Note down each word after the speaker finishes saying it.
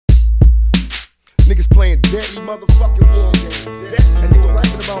Niggas playing deadly motherfucking war games. And nigga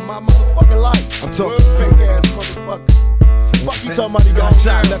rapping about my motherfucking life. I'm talking fake ass motherfucker. Fuck you talking about he got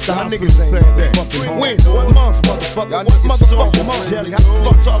shot left the hospital saying that. When? What month, motherfucker? What motherfucking month? Jelly, how the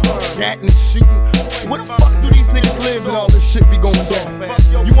fuck talking about catting and shooting? Where the fuck do these niggas live and all this shit be going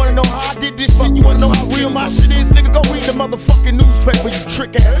on? You wanna know how I did this shit? You wanna know how real my shit is? Nigga, go read the motherfucking newspaper, you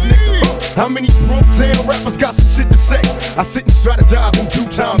trick ass nigga. How many broke down rappers got some shit to say? I sit and strategize in due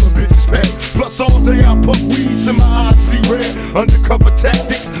time when bitches pay. Plus all day I put weeds in my eyes, see red. Undercover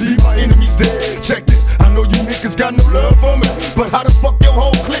tactics, leave my enemies dead. Check this, I know you niggas got no love for me, but how the fuck your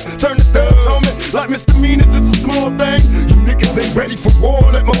whole clique turn to thugs on me? Like misdemeanors is a small thing. You niggas ain't ready for war,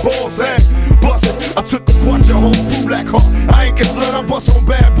 let my balls hang. Bust it, I took a bunch of whole food black heart. I ain't concerned, I bust on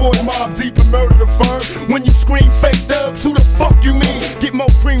bad boy, mob deep and murder the firm. When you scream fake dubs, who the fuck you mean? Get more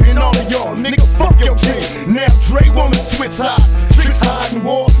cream than all of y'all, nigga, fuck your team. Now Dre wanna switch sides, tricks hiding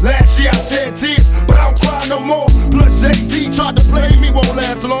war. Last year I shed tears, but I don't cry no more. Plus Jay-Z tried to play me, won't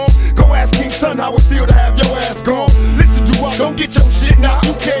last long. Go ask King Son how it feel to have your ass gone. Listen, you all don't get your shit now,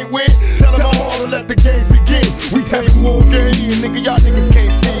 you can't win. Tell them all to let the games begin. We having war games, nigga, y'all niggas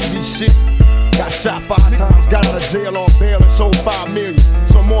can't see this shit. Got shot 5 times, got out of jail on bail and sold 5 million.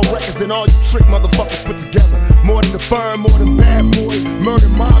 So more records than all you trick motherfuckers put together. More than the firm, more than bad boys, murder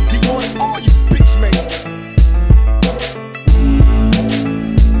mob, more than all you bitch man.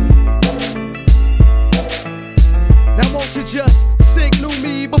 Now won't you just signal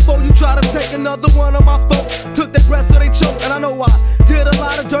me before you try to take another one of my folks? Took their breath so they choked, and I know I did a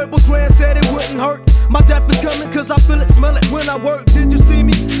lot of dirt, but Grand said it wouldn't hurt. My death is coming cause I feel it, smell it when I work. Did you see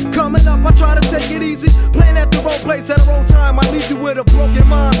me? Coming up, I try to take it easy. Playing at the wrong place at the wrong time, I leave you with a broken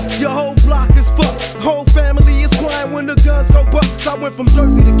mind. Your whole block is fucked, whole family is crying when the guns go bust. I went from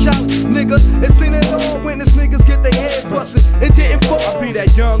Jersey to Cali, nigga, and seen it all. Witness niggas get their head busted and didn't fall. I be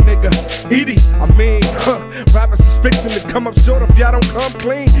that young nigga, Edie, rappers is fixing to come up short if y'all don't come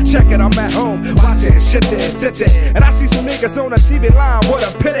clean. Check it, I'm at home, watching shit there, sitting, and I see some niggas on the TV line, what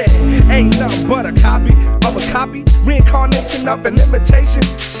a pity. Ain't nothing but a copy of a copy, reincarnation of an imitation.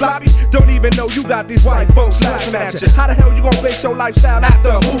 Sloppy, don't even know you got these white folks laughing at you. How the hell you gonna base your lifestyle after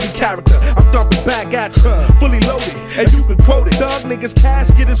a movie character? I'm dumping back at you, fully loaded, and you can quote it. Thug niggas cash,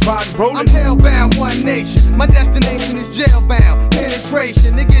 get his ride rolling. I'm hellbound, one nation. My destination is jailbound.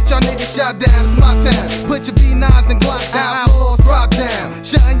 Penetration, they get y'all niggas shot down. It's my town. Put your B9s and Glocks down. Outlaws drop down,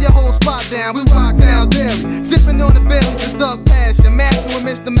 shutting your whole spot down. We rock down daily, sipping on the belly, the thug passion, matching with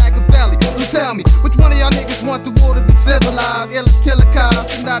Mr. Machiavelli. So tell me, which one of y'all niggas want the war to be civilized? Ill killer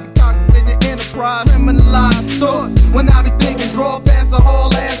cops, and I be conquering your enterprise. Criminalized thoughts, when I be thinking, draw fast or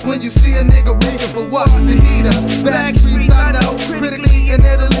haul ass. When you see a nigga reading for what? The heater, back streets I know, critically in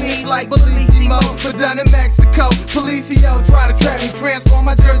Italy, like Bellissimo. But down in Mexico, Policio try to trap me, transform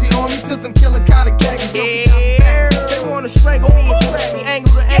my jersey on me to some killer kind of khakis. Yeah, they wanna strangle me and trap me,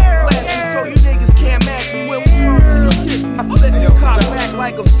 angle to angle, so you niggas can't match me when we run to shit. I flip your cop back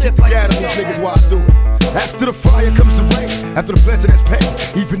like a flip like a these niggas while I do it. After the fire comes the rain, after the pleasure that's pain.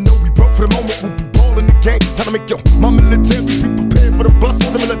 Even though we broke for the moment, we'll be balling the game. Time to make your my military be prepared for the bus.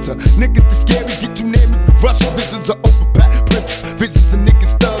 Similar to niggas that scary, get you near me. Rush visions are overpacked prisons. Visions of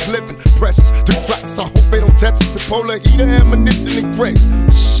niggas thugs living precious. 3 strikes, I hope they don't test us. Polar heater, ammunition, and grace.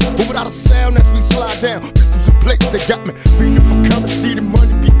 But without a sound as we slide down, pistols and plates, they got me feeling for coming. See the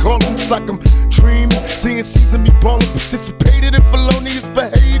money be calling, it's like I'm dreaming. Seeing season me ballin', participated in felonious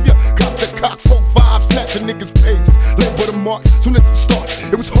behavior. Cop the cock, 4-5, snatching niggas' pages. Label the marks, soon as we start,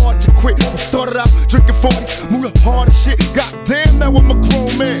 it was hard to quit. We started out drinking 40s, moving hard as shit. Goddamn, now I'm a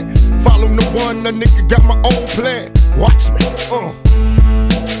grown man. Follow no one, a nigga got my own plan. Watch me,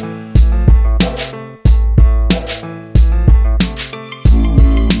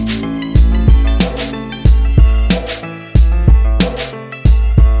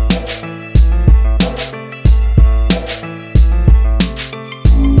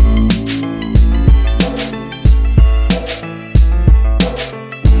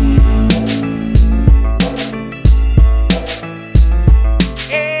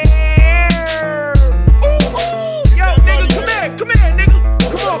 Yo, nigga, come here, nigga.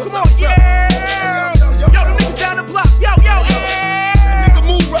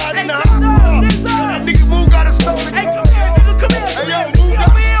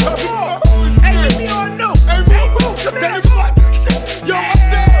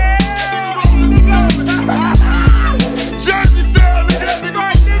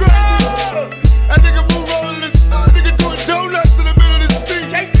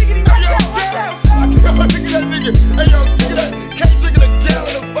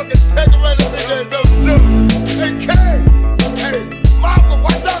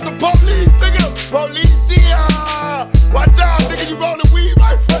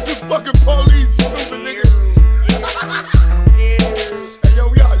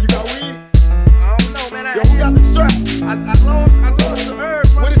 lost the herb.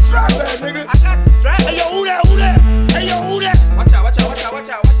 Where the strap at, nigga? I got the strap. Hey, yo, who that? Hey, yo, who that? Watch out.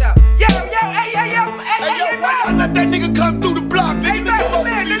 Yo, hey, Hey, yo, why y'all let that nigga come through the block? Nigga, nigga supposed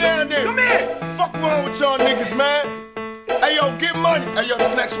to be down there. Come here. Fuck wrong with y'all niggas, man? Hey, yo, get money. Hey, yo,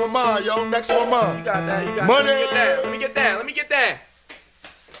 this next one mine, yo. Next one mine. You got that. Money.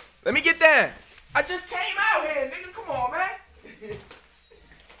 Let me get that. I just came out here, nigga. Come on, man.